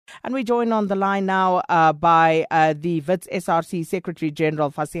And we join on the line now by the WITS SRC Secretary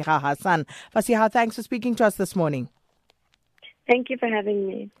General, Fassiah Hassan. Fassiah, thanks for speaking to us this morning. Thank you for having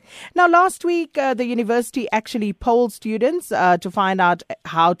me. Now, last week, the university actually polled students to find out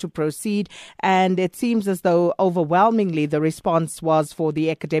how to proceed, and it seems as though overwhelmingly the response was for the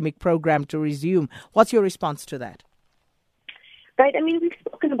academic program to resume. What's your response to that? Right. I mean, we've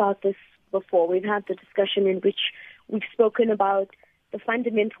spoken about this before. We've had the discussion in which we've spoken about the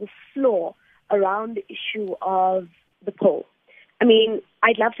fundamental flaw around the issue of the poll. I mean,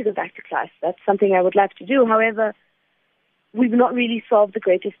 I'd love to go back to class. That's something I would love to do. However, we've not really solved the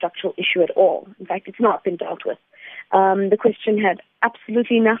greatest structural issue at all. In fact, it's not been dealt with. The question had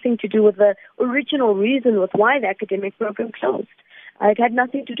absolutely nothing to do with the original reason with why the academic program closed. It had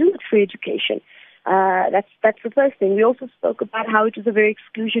nothing to do with free education. That's the first thing. We also spoke about how it was a very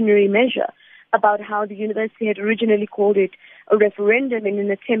exclusionary measure, about how the university had originally called it a referendum in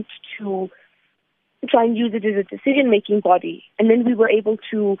an attempt to try and use it as a decision-making body. And then we were able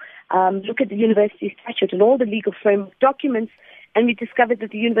to look at the university statute and all the legal framework documents, and we discovered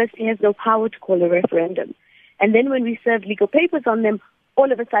that the university has no power to call a referendum. And then when we served legal papers on them,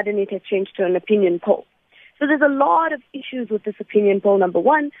 all of a sudden it has changed to an opinion poll. So there's a lot of issues with this opinion poll, number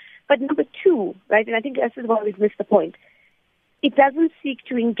one. But number two, right, and I think this is why we've missed the point, it doesn't seek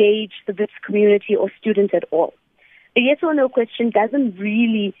to engage the WITS community or students at all. A yes or no question doesn't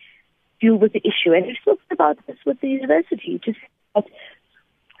really deal with the issue. And we've spoken about this with the university.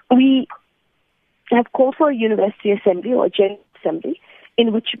 We have called for a university assembly or a general assembly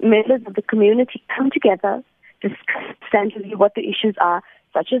in which members of the community come together, discuss substantively what the issues are,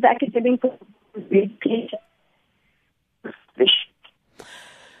 such as academic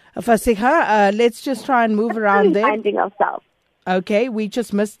Fassiah, let's just try and move around there. Finding ourselves. Okay, we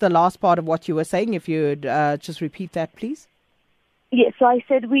just missed the last part of what you were saying. If you'd just repeat that, please. Yes, so I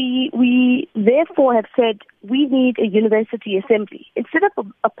said we therefore have said we need a university assembly. Instead of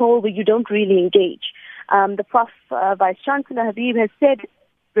a poll where you don't really engage. The Prof. Vice Chancellor Habib has said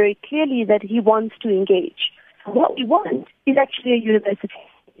very clearly that he wants to engage. What we want is actually a university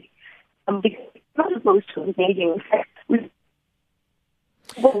assembly. Because it's not opposed to engaging. In fact,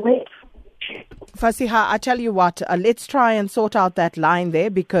 we'll wait. Fassiah, I tell you what, let's try and sort out that line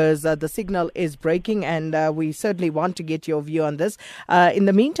there because the signal is breaking and we certainly want to get your view on this. In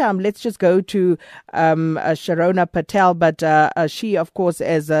the meantime, let's just go to Sharona Patel, but she, of course,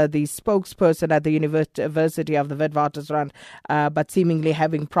 is the spokesperson at the University of the Witwatersrand, but seemingly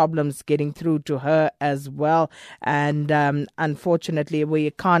having problems getting through to her as well. And unfortunately,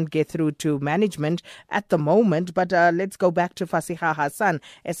 we can't get through to management at the moment, but let's go back to Fassiah Hassan,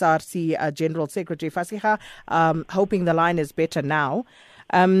 SRC General Secretary. Fassiah, hoping the line is better now.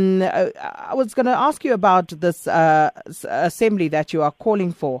 I was going to ask you about this assembly that you are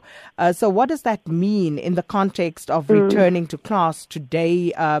calling for. So what does that mean in the context of returning to class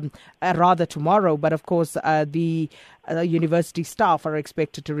today, rather tomorrow, but of course the university staff are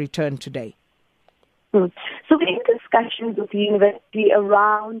expected to return today? So we're in discussions with the university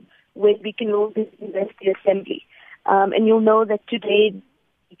around when we can hold this university assembly. And you'll know that today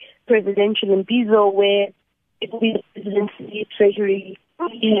presidential imbizo where it will be the presidency, treasury,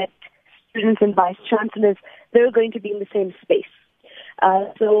 students and vice chancellors, they're going to be in the same space.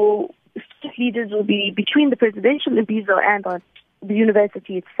 So student leaders will be between the presidential imbizo and the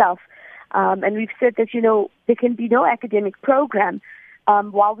university itself. And we've said that, there can be no academic program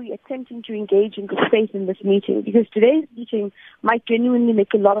while we're attempting to engage in good faith in this meeting, because today's meeting might genuinely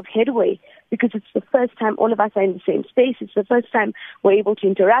make a lot of headway because it's the first time all of us are in the same space. It's the first time we're able to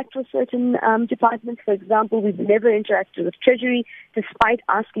interact with certain departments. For example, we've never interacted with Treasury despite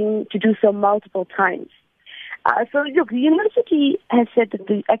asking to do so multiple times. So look, the university has said that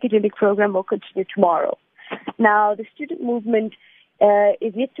the academic program will continue tomorrow. Now, the student movement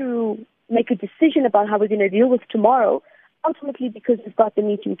is yet to make a decision about how we're going to deal with tomorrow, ultimately because we've got the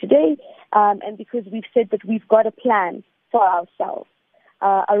meeting today and because we've said that we've got a plan for ourselves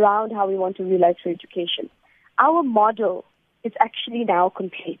around how we want to realize free education. Our model is actually now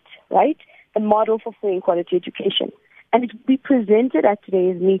complete, right? The model for free and quality education. And it will be presented at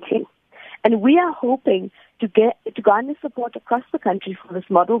today's meeting. And we are hoping to garner support across the country for this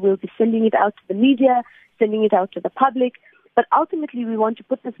model. We'll be sending it out to the media, sending it out to the public. But ultimately, we want to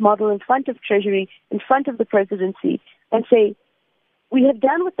put this model in front of Treasury, in front of the presidency, and say, we have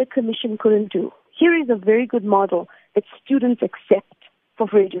done what the commission couldn't do. Here is a very good model that students accept for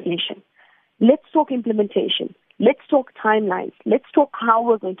free education. Let's talk implementation. Let's talk timelines. Let's talk how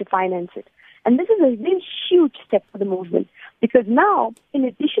we're going to finance it. And this is a very huge step for the movement because now, in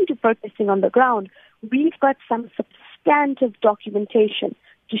addition to protesting on the ground, we've got some substantive documentation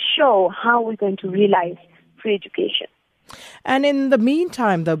to show how we're going to realize free education. And in the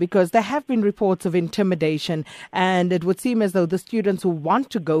meantime, though, because there have been reports of intimidation, and it would seem as though the students who want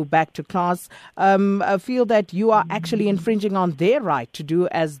to go back to class feel that you are actually infringing on their right to do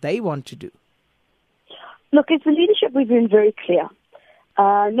as they want to do. Look, as the leadership, we've been very clear.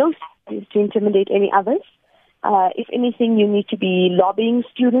 No students to intimidate any others. If anything, you need to be lobbying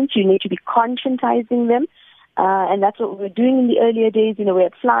students. You need to be conscientizing them. And that's what we were doing in the earlier days. We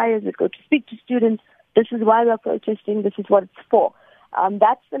had flyers. We'd go to speak to students. This is why we're protesting. This is what it's for.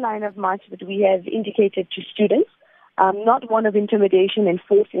 That's the line of march that we have indicated to students, not one of intimidation and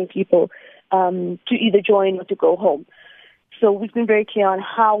forcing people to either join or to go home. So we've been very clear on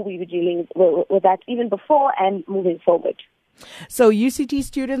how we were dealing with that even before and moving forward. So UCT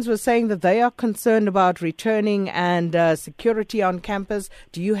students were saying that they are concerned about returning and security on campus.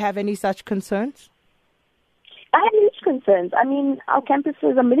 Do you have any such concerns? I have huge concerns. Our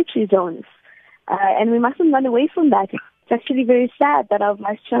campuses are military zones. And we mustn't run away from that. It's actually very sad that our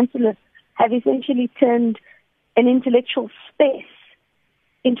vice-chancellors have essentially turned an intellectual space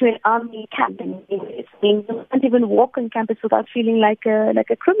into an army camp. You can't even walk on campus without feeling like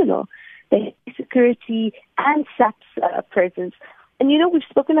a criminal. There's security and SAP's presence. And we've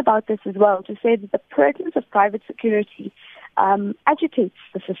spoken about this as well, to say that the presence of private security agitates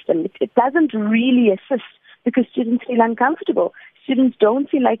the system. It doesn't really assist because students feel uncomfortable. Students don't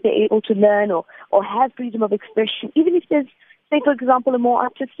feel like they're able to learn or have freedom of expression. Even if there's, say, for example, a more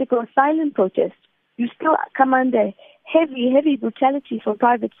artistic or silent protest, you still come under heavy brutality from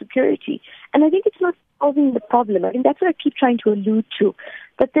private security. And I think it's not solving the problem. That's what I keep trying to allude to.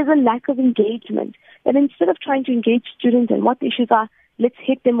 But there's a lack of engagement. And instead of trying to engage students and what the issues are, let's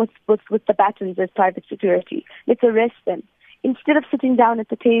hit them with the batons as private security. Let's arrest them. Instead of sitting down at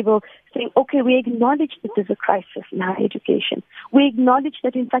the table saying, okay, we acknowledge that there's a crisis in higher education. We acknowledge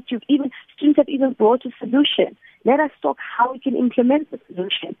that, in fact, students have even brought a solution. Let us talk how we can implement the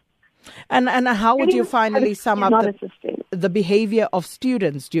solution. And how would you finally sum up the behavior of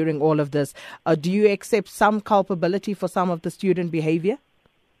students during all of this? Do you accept some culpability for some of the student behavior?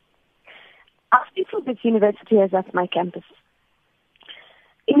 I'll speak for this university as that's my campus.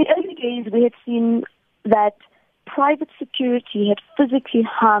 In the early days, we had seen that private security had physically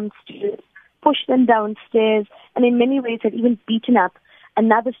harmed students, pushed them downstairs, and in many ways had even beaten up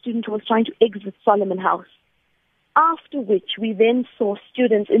another student who was trying to exit Solomon House. After which, we then saw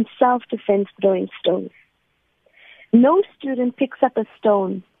students in self-defense throwing stones. No student picks up a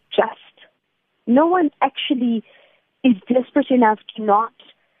stone just. No one actually is desperate enough to not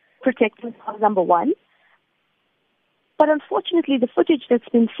protect themselves, number one. But unfortunately, the footage that's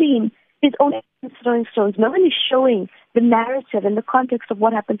been seen is only throwing stones. No one is showing the narrative and the context of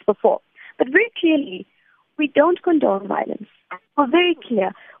what happens before. But very clearly, we don't condone violence. We're very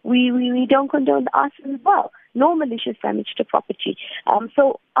clear. We don't condone the arson as well, nor malicious damage to property.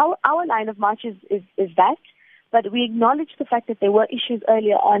 So our line of march is that, but we acknowledge the fact that there were issues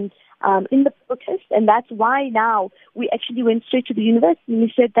earlier on in the protest, and that's why now we actually went straight to the university and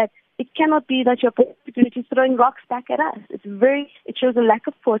we said that it cannot be that your security is throwing rocks back at us. It shows a lack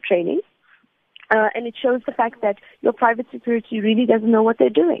of poor training, and it shows the fact that your private security really doesn't know what they're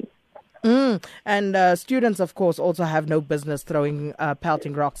doing. And students, of course, also have no business throwing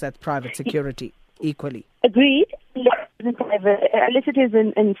pelting rocks at private security equally. Agreed, unless it is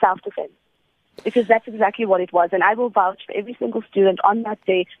in self-defense, because that's exactly what it was. And I will vouch for every single student on that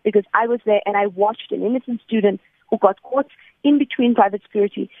day because I was there and I watched an innocent student who got caught in between private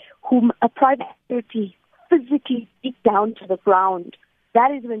security, whom a private security physically beat down to the ground.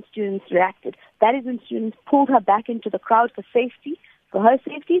 That is when students reacted. That is when students pulled her back into the crowd for safety, for her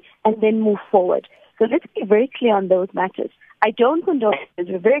safety, and then move forward. So let's be very clear on those matters. I don't condone it.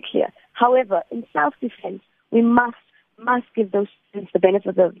 We're very clear. However, in self-defense, we must give those students the benefit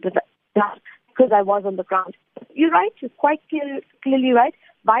of the doubt because I was on the ground. You're right. You're quite clearly right.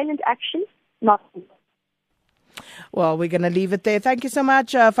 Violent action, not. Well, we're going to leave it there. Thank you so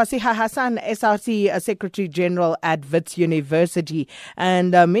much, Fassiah Hassan, SRC Secretary General at WITS University.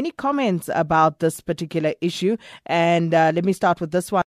 And many comments about this particular issue. And let me start with this one.